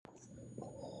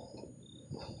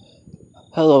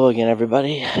Hello again,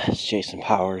 everybody. It's Jason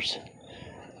Powers.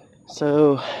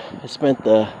 So, I spent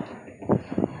the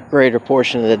greater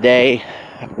portion of the day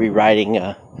rewriting,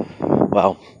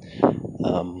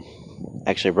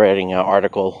 actually writing an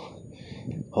article.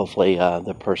 Hopefully,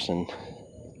 the person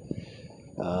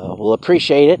will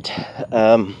appreciate it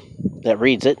that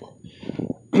reads it.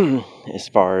 As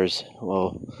far as,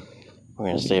 we're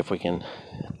going to see if we can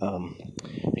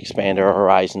expand our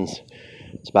horizons.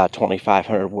 It's about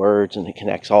 2,500 words, and it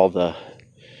connects all the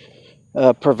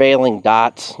prevailing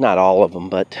dots, not all of them,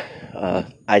 but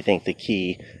I think the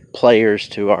key players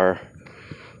to our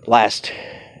last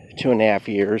 2.5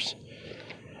 years,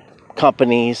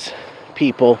 companies,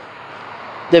 people,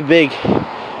 the big,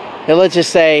 and let's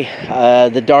just say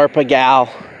the DARPA gal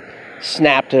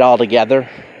snapped it all together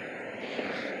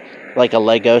like a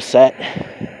Lego set,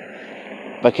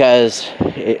 because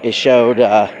it showed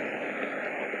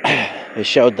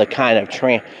the kind of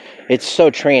it's so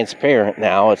transparent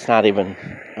now. It's not even,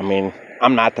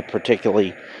 I'm not the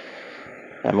particularly,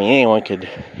 anyone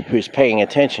who's paying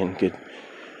attention could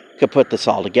put this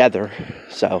all together.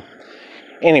 So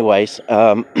anyways,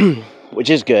 which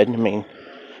is good.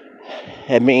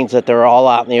 It means that they're all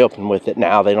out in the open with it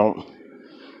now. They don't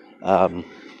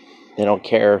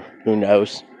care who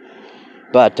knows.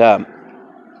 But I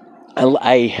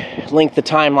linked the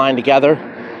timeline together,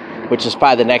 which is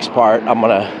probably the next part. I'm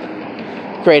going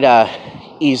to create a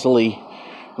easily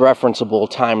referenceable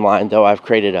timeline, though I've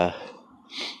created a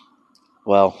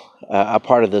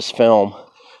part of this film.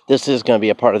 This is going to be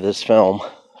a part of this film,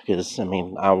 because,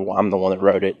 I'm the one that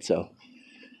wrote it, so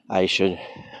I should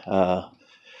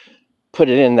put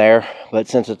it in there. But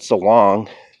since it's so long,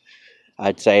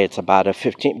 I'd say it's about a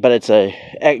 15, but it's a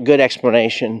good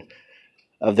explanation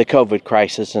of the COVID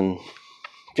crisis in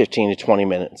 15 to 20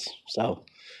 minutes. So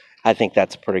I think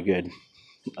that's a pretty good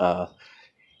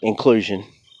inclusion.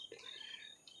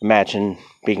 Imagine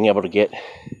being able to get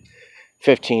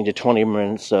 15 to 20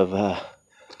 minutes of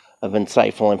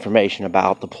insightful information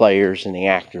about the players and the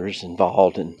actors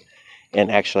involved, and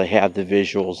actually have the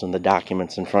visuals and the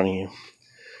documents in front of you.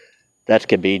 That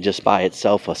could be just by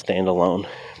itself a standalone.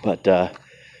 But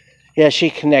she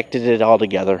connected it all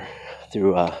together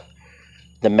through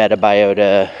the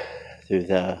metabiota, through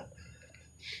the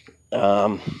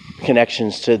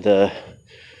connections to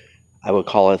I would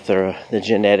call it the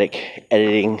genetic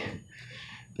editing,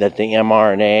 that the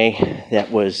mRNA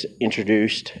that was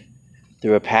introduced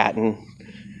through a patent,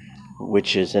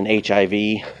 which is an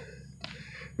HIV-related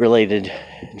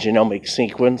genomic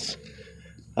sequence,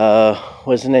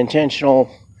 was an intentional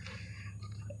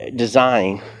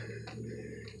design.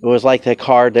 It was like the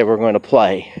card they were going to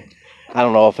play. I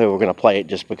don't know if they were going to play it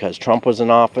just because Trump was in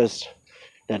office.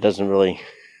 That doesn't really...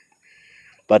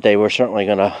 But they were certainly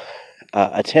going to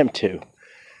attempt to.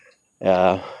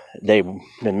 They've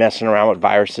been messing around with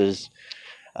viruses.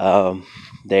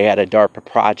 They had a DARPA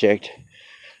project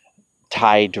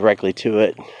tied directly to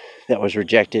it that was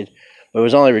rejected. But it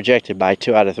was only rejected by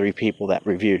 2 out of 3 people that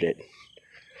reviewed it.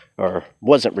 Or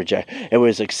wasn't rejected. It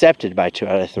was accepted by 2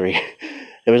 out of 3.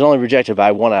 It was only rejected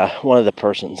by one of the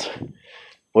persons.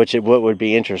 What would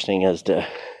be interesting is the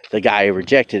guy who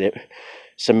rejected it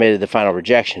submitted the final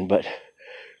rejection, but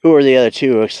who are the other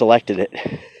 2 who selected it?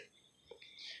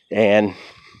 And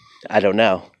I don't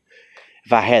know.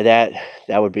 If I had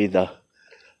that would be the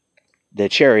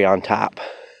cherry on top.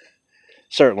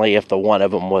 Certainly if the one of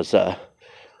them was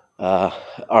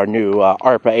our new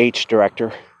ARPA-H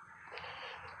director.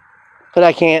 But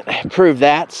I can't prove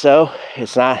that, so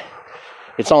it's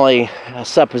only a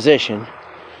supposition.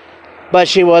 But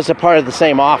she was a part of the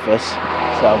same office,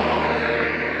 so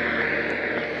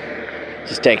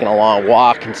just taking a long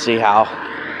walk and see how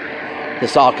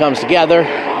this all comes together.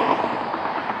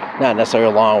 Not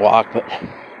necessarily a long walk, but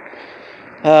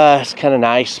it's kind of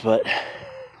nice, but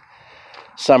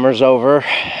summer's over.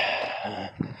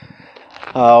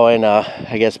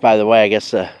 I guess, by the way, I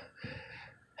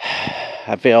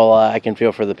can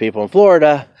feel for the people in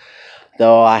Florida,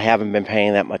 though I haven't been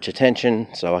paying that much attention,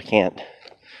 so I can't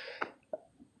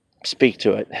speak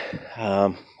to it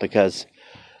because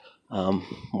I'm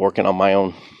working on my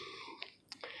own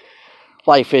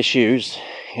life issues,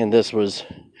 and this was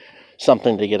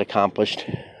something to get accomplished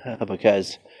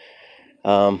because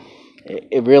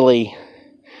it really,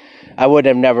 I would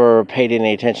have never paid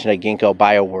any attention to Ginkgo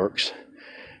Bioworks,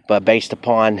 but based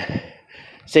upon,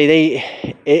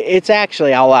 it's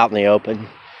actually all out in the open,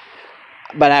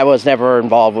 but I was never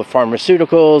involved with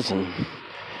pharmaceuticals and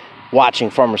watching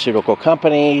pharmaceutical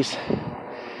companies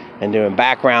and doing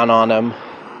background on them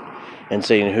and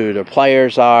seeing who their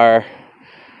players are,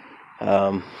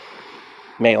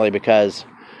 mainly because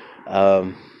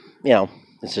You know,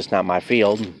 it's just not my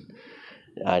field.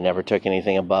 I never took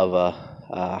anything above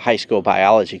a high school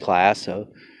biology class, so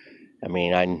I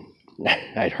mean,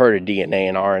 I'd heard of DNA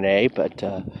and RNA, but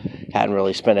hadn't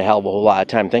really spent a hell of a whole lot of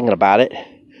time thinking about it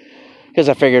because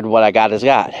I figured what I got is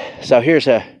got. So here's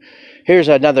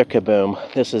another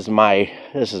kaboom. This is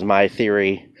my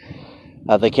theory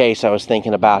of the case. I was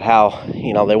thinking about how,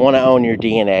 you know, they want to own your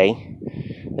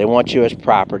DNA. They want you as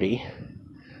property,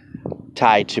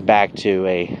 tied back to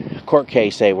a court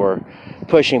case they were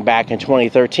pushing back in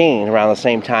 2013, around the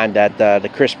same time that the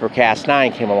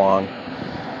CRISPR-Cas9 came along.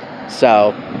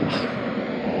 So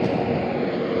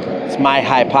it's my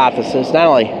hypothesis. Not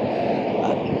only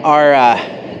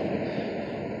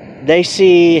they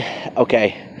see,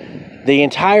 okay, the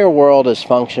entire world has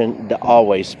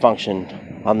always functioned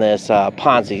on this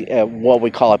Ponzi, what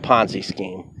we call a Ponzi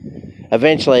scheme.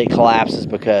 Eventually it collapses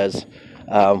because,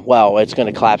 it's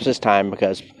going to collapse this time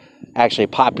because actually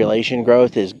population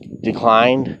growth is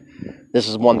declined. This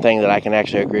is one thing that I can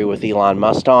actually agree with Elon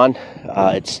Musk on.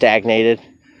 It's stagnated.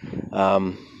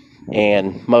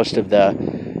 And most of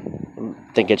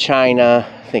think of China,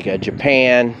 think of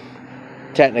Japan,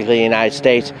 technically the United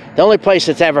States. The only place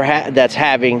that's that's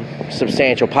having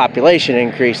substantial population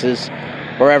increases,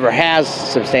 or ever has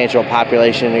substantial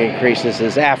population increases,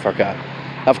 is Africa.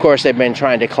 Of course, they've been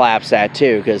trying to collapse that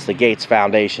too, because the Gates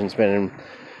Foundation's been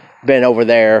over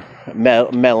there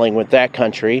meddling with that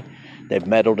country. They've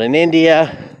meddled in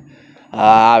India.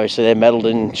 Obviously, they meddled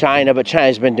in China, but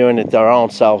China's been doing it their own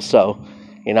self. So,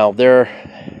 you know,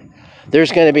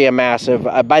 there's going to be a massive,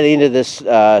 by the end of this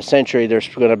century, there's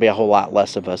going to be a whole lot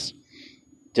less of us,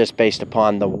 just based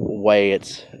upon the way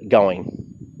it's going,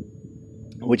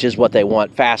 which is what they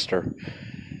want, faster.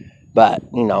 But,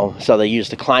 you know, so they use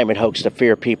the climate hoax to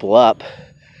fear people up,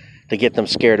 to get them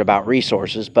scared about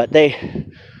resources. But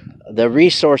the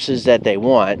resources that they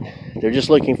want, they're just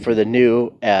looking for the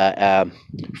new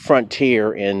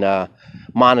frontier in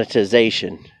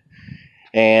monetization.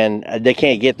 And they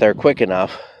can't get there quick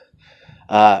enough.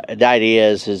 The idea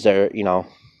is there, you know,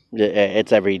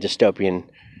 it's every dystopian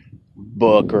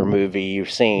book or movie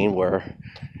you've seen where,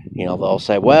 you know, they'll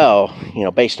say, well, you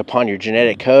know, based upon your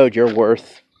genetic code, you're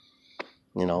worth,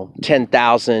 you know,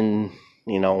 10,000,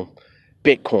 you know,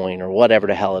 Bitcoin or whatever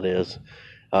the hell it is.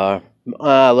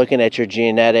 Looking at your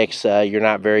genetics, you're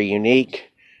not very unique.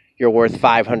 You're worth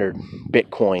 500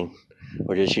 Bitcoin.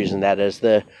 We're just using that as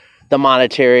the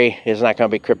monetary. It's not going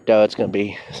to be crypto. It's going to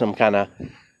be some kind of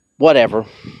whatever.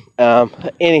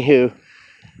 Anywho,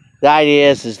 the idea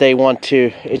is they want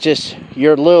to. It's just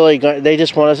you're literally going. They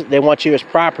just want us. They want you as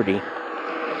property.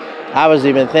 I was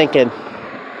even thinking.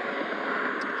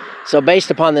 So based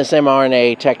upon this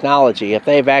mRNA technology, if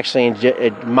they've actually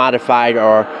modified,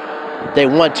 or they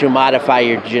want to modify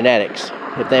your genetics,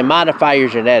 if they modify your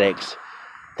genetics,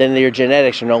 then your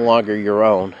genetics are no longer your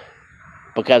own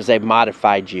because they've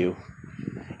modified you.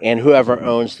 And whoever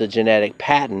owns the genetic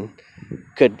patent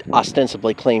could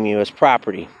ostensibly claim you as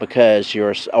property because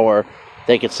or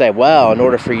they could say, well, in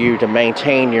order for you to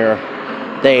maintain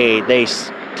they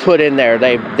put in there,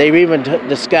 they've even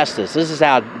discussed this. This is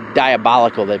how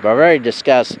diabolical they've already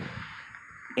discussed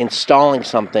installing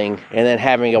something and then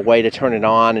having a way to turn it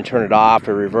on and turn it off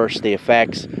or reverse the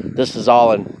effects. This is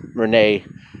all in Renee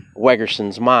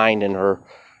Wegerson's mind and her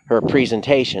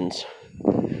presentations.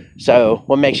 So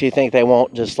what makes you think they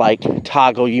won't just like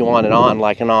toggle you on and on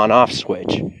like an on-off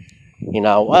switch? You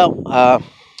know, well,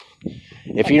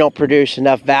 if you don't produce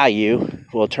enough value,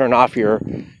 we'll turn off your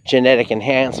genetic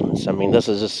enhancements. I mean, this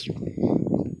is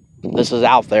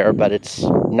out there, but it's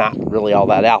not really all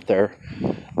that out there.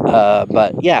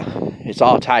 But yeah, it's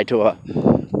all tied to a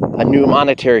new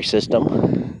monetary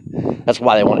system. That's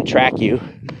why they want to track you.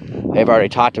 They've already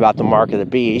talked about the mark of the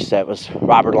beast. That was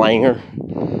Robert Langer.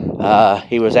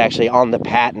 He was actually on the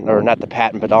patent, or not the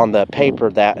patent, but on the paper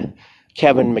that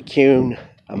Kevin McHugh,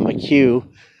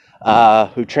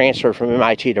 who transferred from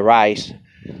MIT to Rice,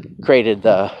 created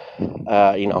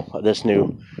this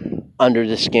new under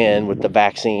the skin with the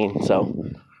vaccine. So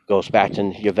goes back to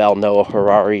Yuval Noah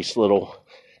Harari's little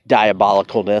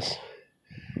diabolicalness.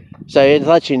 So it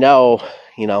lets you know,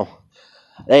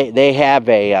 they have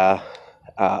a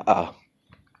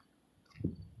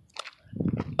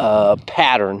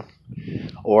pattern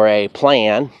or a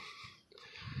plan.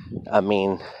 I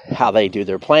mean, how they do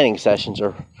their planning sessions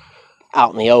are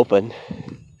out in the open,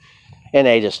 and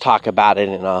they just talk about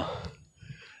it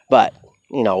but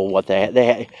you know what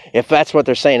they if that's what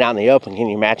they're saying out in the open, can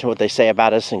you imagine what they say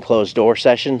about us in closed door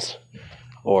sessions?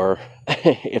 Or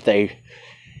if they,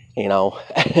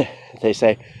 they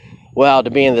say, well, to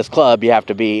be in this club, you have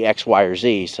to be X, Y, or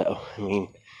Z. So, I mean,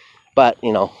 But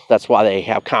that's why they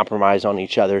have compromise on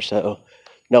each other, so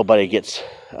nobody gets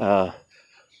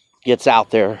out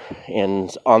there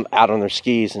and out on their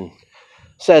skis and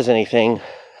says anything,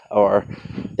 or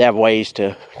they have ways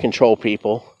to control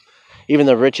people. Even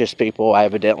the richest people,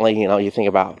 evidently, you think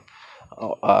about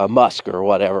Musk or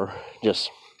whatever, just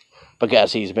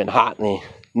because he's been hot in the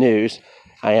news.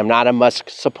 I am not a Musk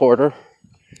supporter.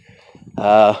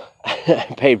 I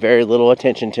paid very little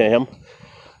attention to him.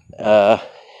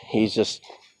 He's just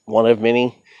one of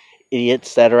many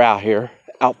idiots that are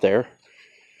out there.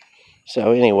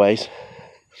 So anyways,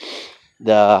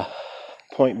 the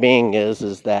point being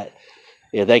is that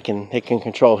they can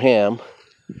control him,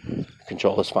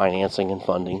 control his financing and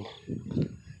funding,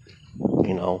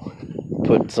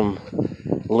 put some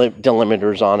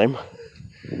delimiters on him,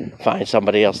 find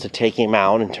somebody else to take him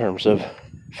out in terms of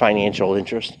financial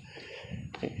interest.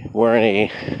 We're in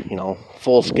a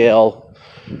full-scale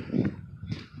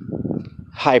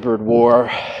hybrid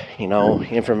war,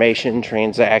 information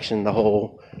transaction, the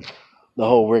whole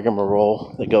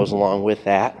rigmarole that goes along with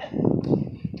that.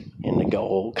 And the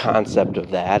whole concept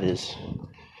of that is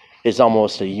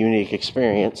almost a unique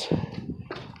experience,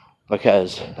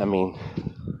 because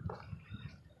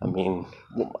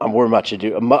we're much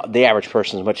ado. The average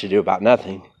person is much ado about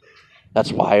nothing.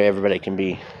 That's why everybody can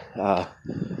be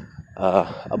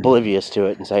oblivious to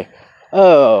it and say,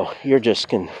 "Oh, you're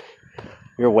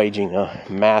waging a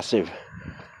massive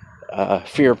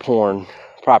fear porn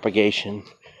propagation."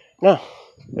 No,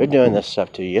 they're doing this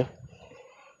stuff to you.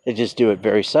 They just do it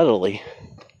very subtly.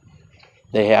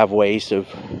 They have ways of,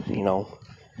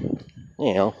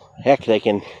 heck,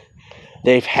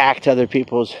 they've hacked other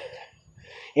people's.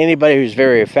 Anybody who's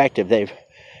very effective, they've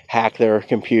hacked their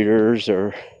computers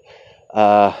or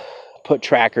put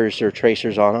trackers or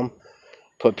tracers on them,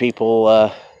 put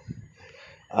people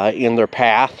in their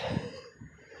path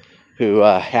who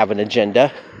have an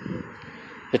agenda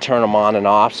to turn them on and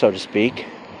off, so to speak.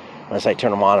 When I say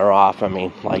turn them on or off, I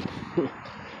mean like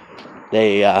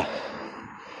they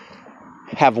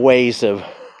have ways of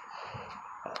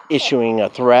issuing a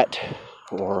threat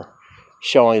or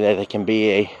showing that it can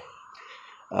be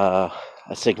a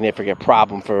significant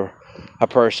problem for a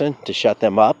person to shut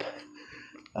them up.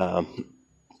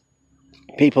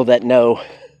 People that know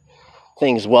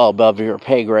things well above your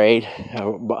pay grade,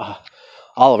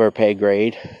 all of our pay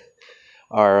grade,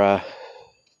 are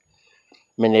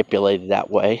manipulated that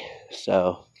way.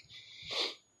 So,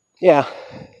 yeah.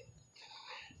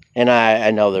 And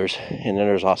I know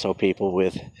there's also people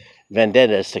with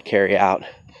vendettas to carry out.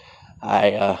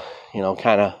 I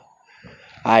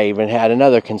even had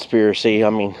another conspiracy.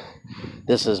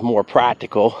 This is more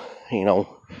practical,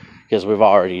 because we've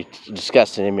already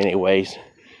discussed it in many ways.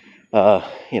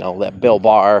 That Bill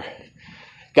Barr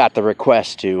got the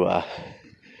request to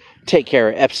take care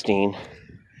of Epstein.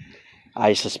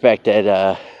 I suspect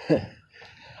that,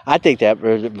 I think that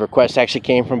request actually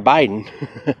came from Biden,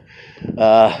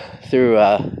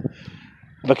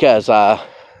 because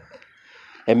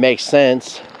it makes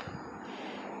sense,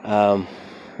 not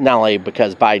only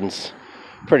because Biden's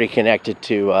pretty connected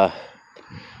to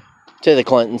the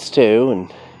Clintons too,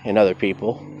 and other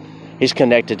people. He's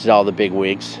connected to all the big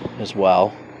wigs as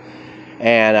well.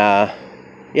 And,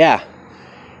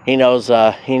 he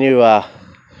knew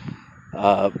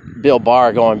Bill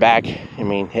Barr going back.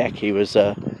 Heck, he was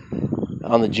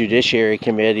on the Judiciary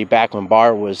Committee back when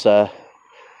Barr was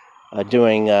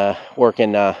doing work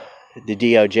in the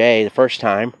DOJ the first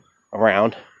time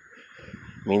around.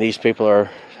 These people are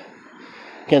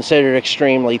considered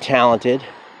extremely talented.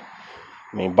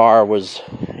 Barr was,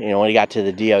 when he got to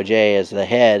the DOJ as the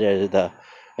head of the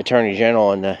Attorney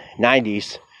General in the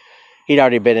 90s, he'd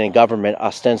already been in government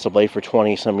ostensibly for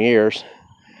 20-some years,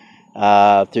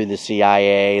 through the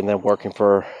CIA, and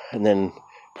then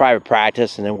private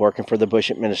practice, and then working for the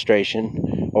Bush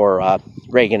administration, or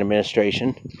Reagan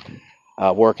administration,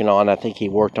 I think he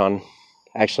worked on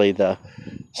actually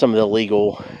some of the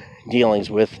legal dealings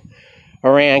with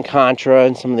Iran-Contra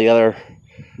and some of the other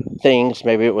things.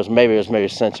 Maybe it was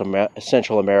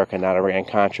Central America, not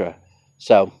Iran-Contra.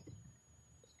 So,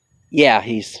 yeah,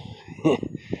 he's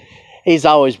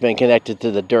always been connected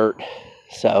to the dirt.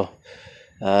 So,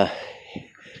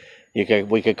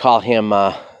 we could call him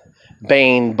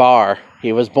Bane Barr.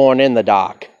 He was born in the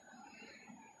dock,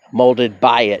 molded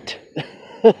by it,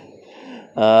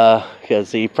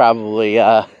 because he probably,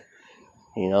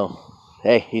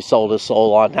 he sold his soul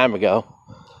a long time ago.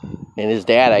 And his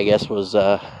dad, I guess, was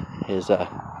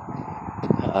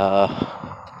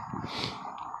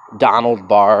Donald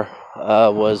Barr,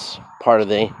 was part of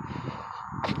the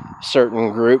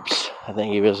certain groups. I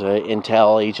think he was an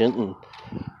intel agent and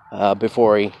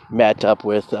before he met up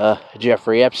with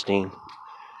Jeffrey Epstein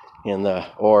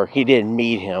or he didn't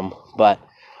meet him, but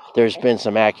there's been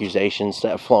some accusations that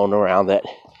have flown around that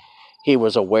he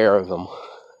was aware of them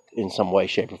in some way,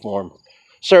 shape, or form.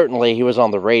 Certainly, he was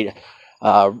on the radar.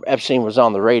 Epstein was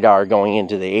on the radar going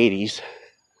into the 80s.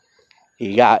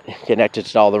 He got connected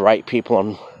to all the right people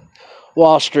on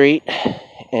Wall Street,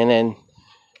 and then,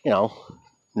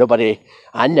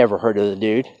 I never heard of the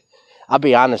dude. I'll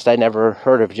be honest, I never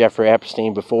heard of Jeffrey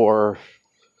Epstein before,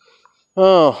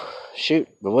 it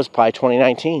was probably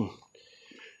 2019.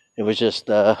 It was just,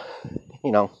 not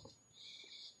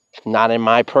in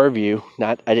my purview.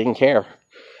 I didn't care.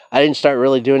 I didn't start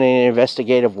really doing any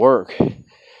investigative work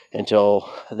until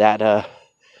that,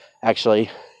 actually,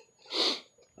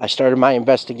 I started my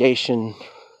investigation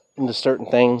into certain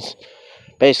things,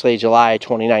 basically July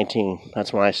 2019.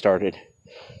 That's when I started.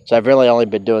 So I've really only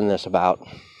been doing this about,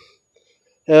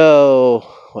 3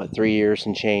 years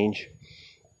and change.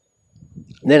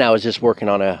 And then I was just working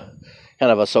on a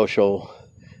kind of a social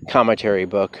commentary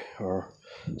book or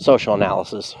social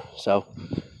analysis. So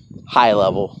high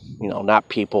level, not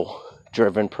people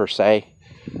driven per se,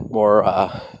 more,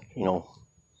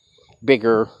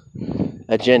 bigger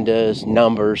agendas,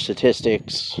 numbers,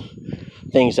 statistics,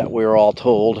 things that we were all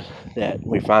told that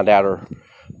we found out are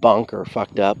bunk or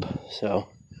fucked up. So,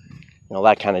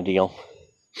 that kind of deal.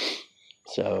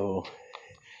 So,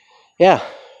 yeah,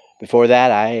 before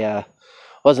that, I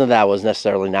was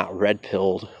necessarily not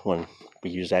red-pilled when we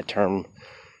use that term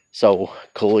so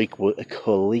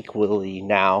colloquially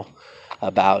now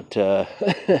about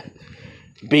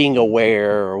being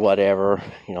aware or whatever.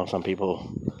 Some people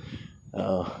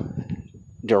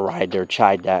deride or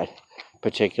chide that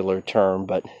particular term,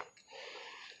 but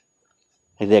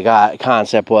the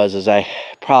concept was I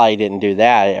probably didn't do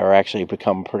that or actually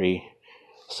become pretty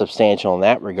substantial in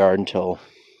that regard until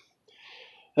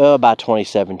about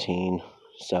 2017.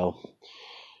 So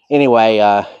anyway,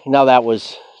 that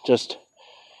was just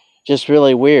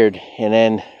really weird. And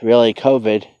then really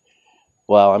COVID,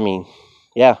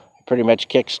 pretty much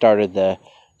kick-started the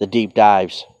deep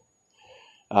dives.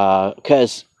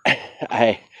 Because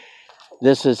it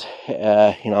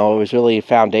was really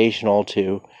foundational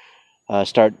to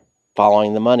start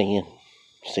following the money and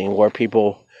seeing what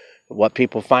people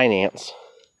finance.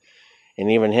 And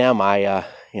even him, I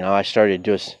started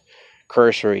just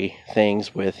cursory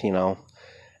things with,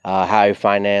 how he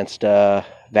financed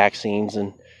vaccines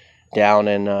and down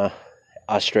in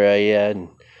Australia, and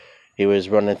he was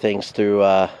running things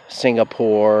through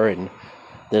Singapore and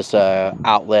this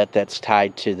outlet that's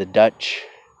tied to the Dutch,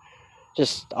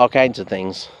 just all kinds of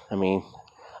things.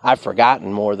 I've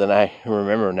forgotten more than I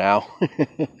remember now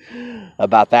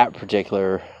about that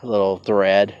particular little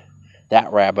thread,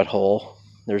 that rabbit hole.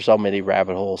 There's so many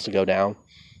rabbit holes to go down.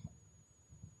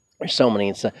 There's so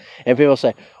many. And people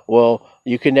say, well,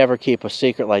 you can never keep a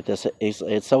secret like this.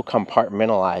 It's so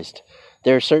compartmentalized.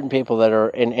 There are certain people that are,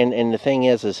 and the thing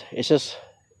is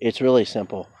it's really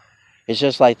simple. It's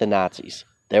just like the Nazis.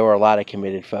 There were a lot of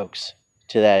committed folks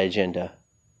to that agenda.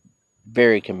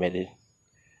 Very committed.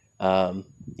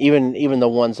 Even the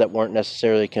ones that weren't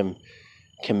necessarily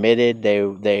committed,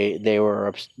 they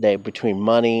were between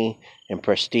money and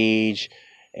prestige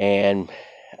and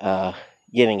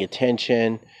getting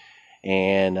attention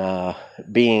and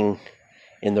being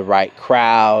in the right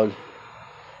crowd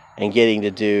and getting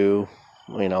to do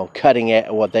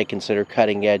what they consider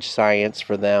cutting edge science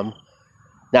for them,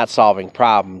 not solving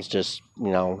problems, just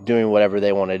doing whatever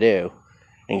they want to do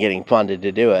and getting funded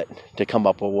to do it, to come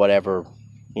up with whatever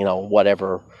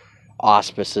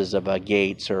auspices of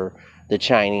Gates or the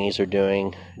Chinese are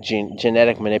doing.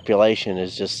 Genetic manipulation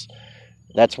is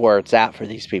that's where it's at for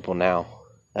these people now.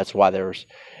 That's why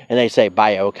and they say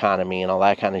bioeconomy and all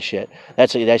that kind of shit. That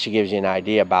should gives you an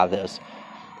idea about this.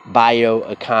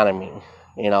 Bioeconomy.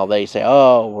 They say,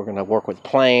 we're going to work with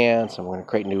plants and we're going to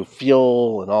create new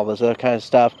fuel and all this other kind of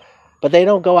stuff. But they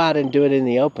don't go out and do it in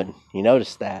the open. You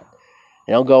notice that.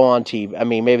 They don't go on TV.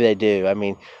 Maybe they do.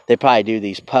 They probably do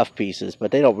these puff pieces,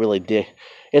 but they don't really do.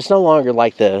 It's no longer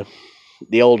like the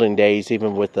olden days,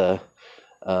 even with the,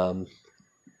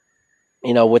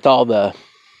 with all the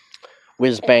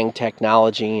whiz-bang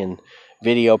technology and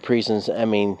video presents.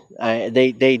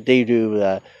 They do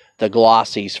the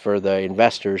glossies for the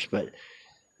investors, but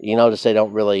you notice they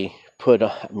don't really put,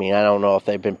 I don't know if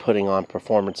they've been putting on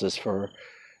performances for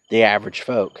the average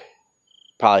folk.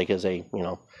 Probably because they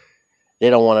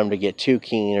don't want them to get too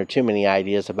keen or too many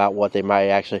ideas about what they might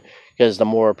actually, because the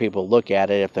more people look at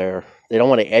it, they don't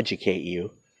want to educate you.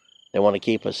 They want to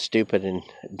keep us stupid and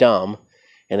dumb,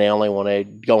 and they only want to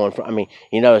go in front.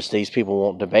 You notice these people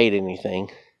won't debate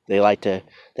anything. They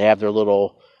have their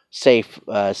little safe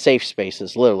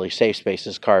spaces, literally safe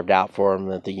spaces carved out for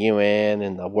them at the UN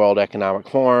and the World Economic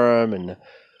Forum and the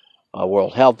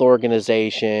World Health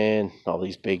Organization, all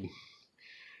these big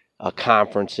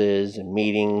conferences and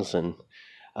meetings, and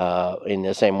in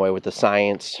the same way with the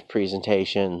science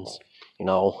presentations,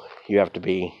 you have to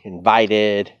be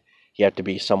invited, you have to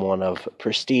be someone of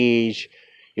prestige,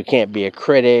 you can't be a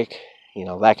critic,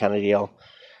 that kind of deal.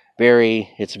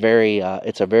 It's a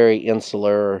very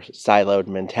insular, siloed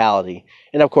mentality.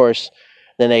 And of course,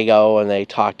 then they go and they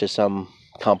talk to some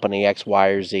company X, Y,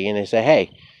 or Z, and they say, hey,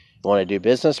 you want to do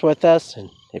business with us? And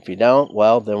if you don't,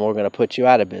 well, then we're going to put you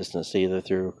out of business, either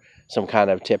through some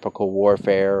kind of typical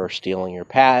warfare, or stealing your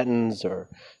patents, or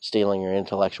stealing your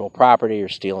intellectual property, or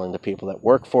stealing the people that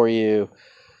work for you.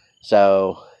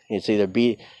 So it's either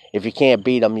if you can't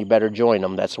beat them, you better join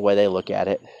them. That's the way they look at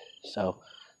it. So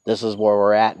this is where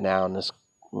we're at now in this,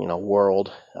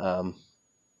 world. And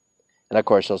of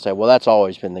course they'll say, well, that's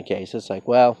always been the case. It's like,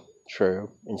 well, true.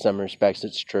 In some respects,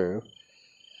 it's true.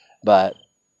 But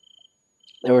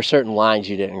there were certain lines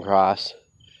you didn't cross.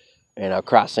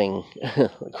 Crossing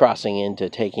into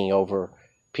taking over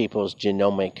people's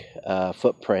genomic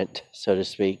footprint, so to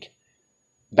speak.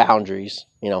 Boundaries,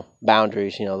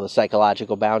 the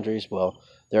psychological boundaries. Well,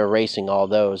 they're erasing all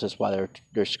those. That's why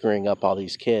they're screwing up all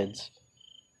these kids.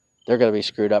 They're going to be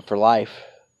screwed up for life.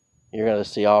 You're going to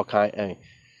see all kind.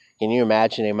 Can you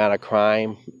imagine the amount of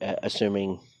crime?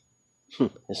 Assuming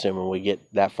we get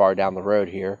that far down the road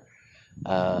here,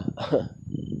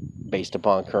 based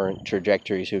upon current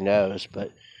trajectories, who knows?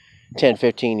 But 10,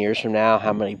 15 years from now,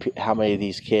 how many of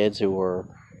these kids who were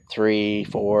 3,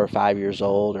 4, 5 years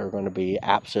old are going to be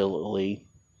absolutely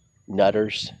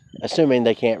nutters, assuming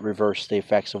they can't reverse the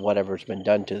effects of whatever's been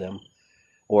done to them,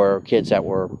 or kids that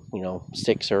were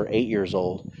 6 or 8 years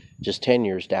old, just 10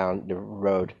 years down the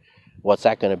road? What's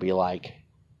that going to be like?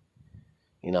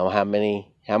 How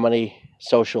many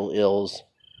social ills,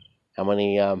 how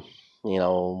many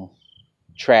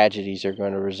tragedies are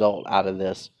going to result out of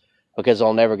this, because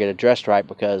they'll never get addressed right,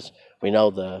 because we know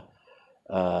the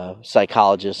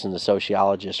psychologists and the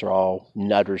sociologists are all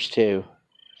nutters too.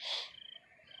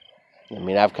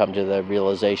 I've come to the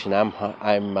realization I'm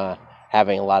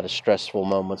having a lot of stressful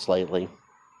moments lately,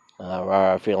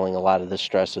 or feeling a lot of the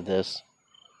stress of this.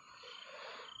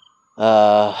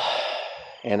 And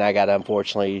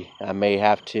unfortunately, I may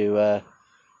have to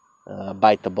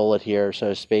bite the bullet here, so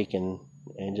to speak, and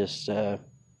just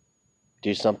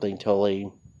do something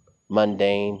totally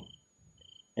mundane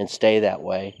and stay that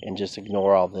way and just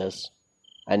ignore all this.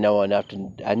 I know enough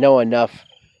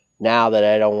now that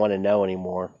I don't want to know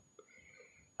anymore.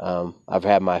 I've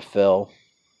had my fill.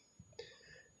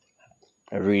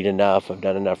 I read enough. I've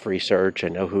done enough research. I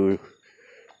know who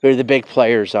the big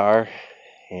players are,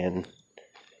 and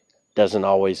doesn't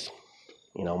always,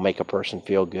 make a person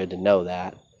feel good to know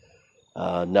that.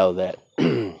 Know that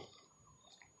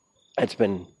it's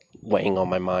been weighing on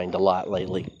my mind a lot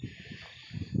lately.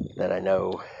 That I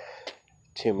know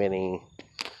too many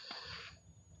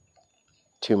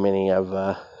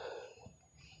have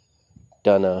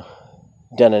done a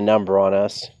number on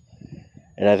us.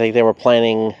 And I think they were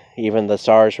planning, even the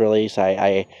SARS release,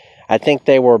 I think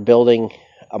they were building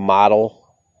a model,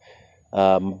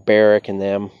 Barrick and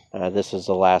them. This is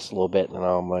the last little bit, and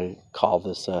I'm going to call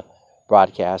this a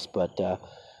broadcast. But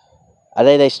I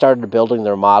think they started building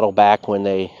their model back when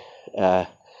the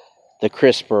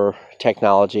CRISPR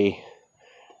technology,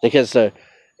 because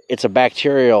it's a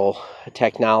bacterial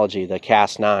technology, the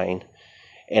Cas9.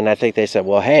 And I think they said,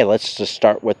 well, hey, let's just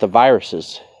start with the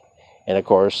viruses. And of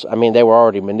course, they were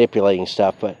already manipulating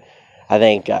stuff, but I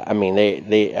think,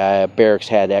 Barrick's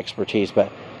had expertise,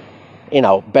 but,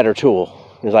 better tool.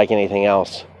 It's like anything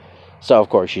else. So, of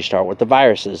course, you start with the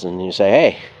viruses and you say,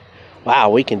 hey, wow,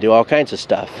 we can do all kinds of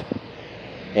stuff.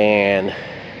 And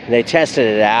they tested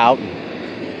it out.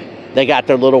 They got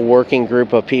their little working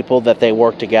group of people that they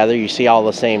work together. You see all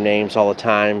the same names all the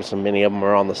time. So many of them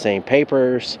are on the same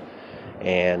papers.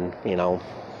 And,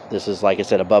 this is, like I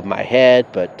said, above my head,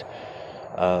 but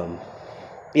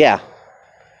yeah.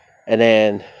 And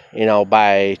then,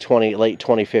 by late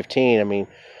 2015,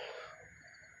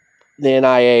 the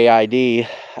NIAID,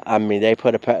 they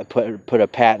put a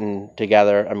patent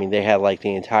together. They had like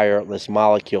the entire this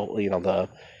molecule, the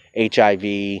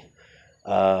HIV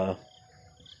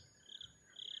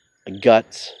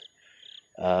guts.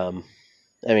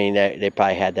 They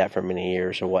probably had that for many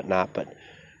years or whatnot. But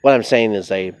what I'm saying is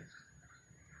they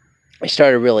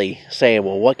started really saying,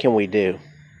 well, what can we do?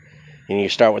 And you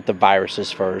start with the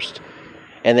viruses first.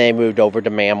 And they moved over to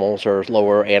mammals or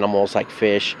lower animals like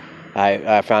fish.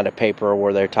 I found a paper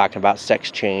where they're talking about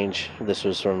sex change. This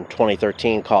was from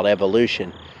 2013, called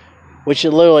Evolution, which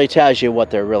literally tells you what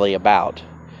they're really about.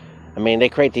 I mean, they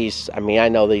create these. I mean, I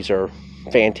know these are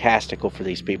fantastical for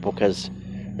these people because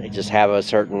they just have a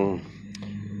certain,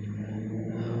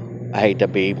 I hate to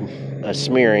be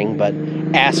smearing, but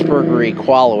Aspergery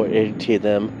quality to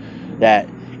them, that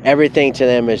everything to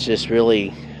them is just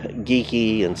really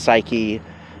geeky and psyche.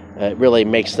 It really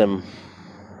makes them,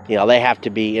 they have to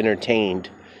be entertained.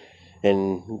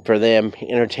 And for them,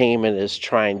 entertainment is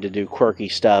trying to do quirky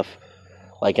stuff.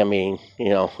 Like, I mean,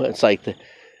 it's like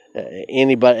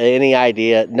any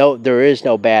idea. No, there is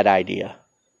no bad idea.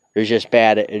 There's just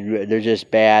bad.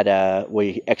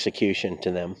 Execution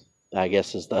to them, I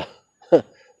guess, is the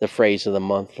the phrase of the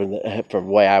month from the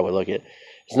way I would look at it.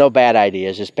 There's no bad idea.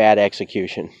 It's just bad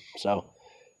execution. So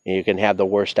you can have the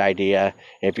worst idea.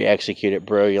 If you execute it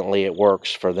brilliantly, it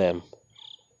works for them.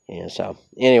 And so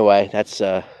anyway, that's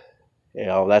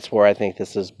that's where I think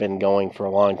this has been going for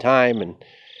a long time, and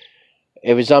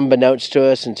it was unbeknownst to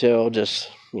us until just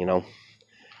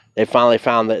they finally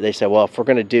found that. They said, well, if we're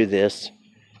going to do this,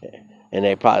 and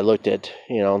they probably looked at,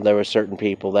 there were certain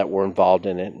people that were involved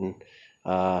in it, and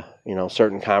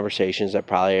certain conversations that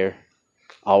probably are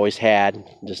always had,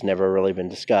 just never really been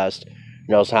discussed.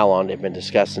 Who knows how long they've been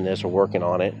discussing this or working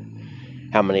on it?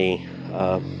 How many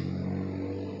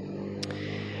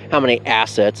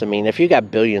assets? I mean, if you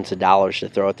got billions of dollars to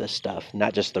throw at this stuff,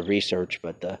 not just the research,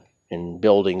 but in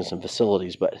buildings and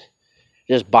facilities, but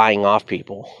just buying off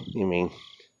people. I mean,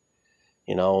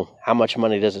 how much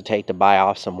money does it take to buy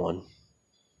off someone?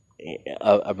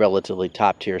 A relatively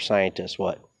top tier scientist,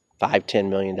 what, $5-10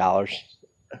 million? I'm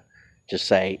just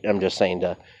saying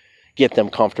to get them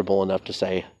comfortable enough to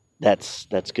say that's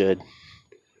good.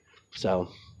 So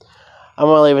I'm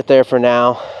gonna leave it there for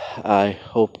now. I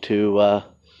hope to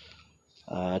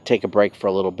take a break for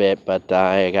a little bit, but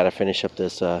I got to finish up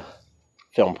this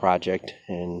film project,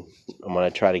 and I'm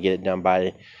gonna try to get it done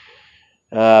by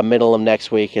middle of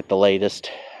next week at the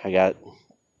latest. I got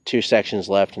 2 sections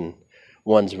left, and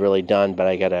one's really done, but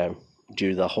I gotta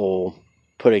do the whole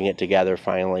putting it together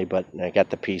finally. But I got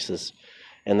the pieces,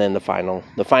 and then the final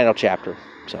chapter.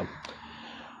 So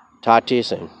talk to you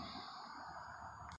soon.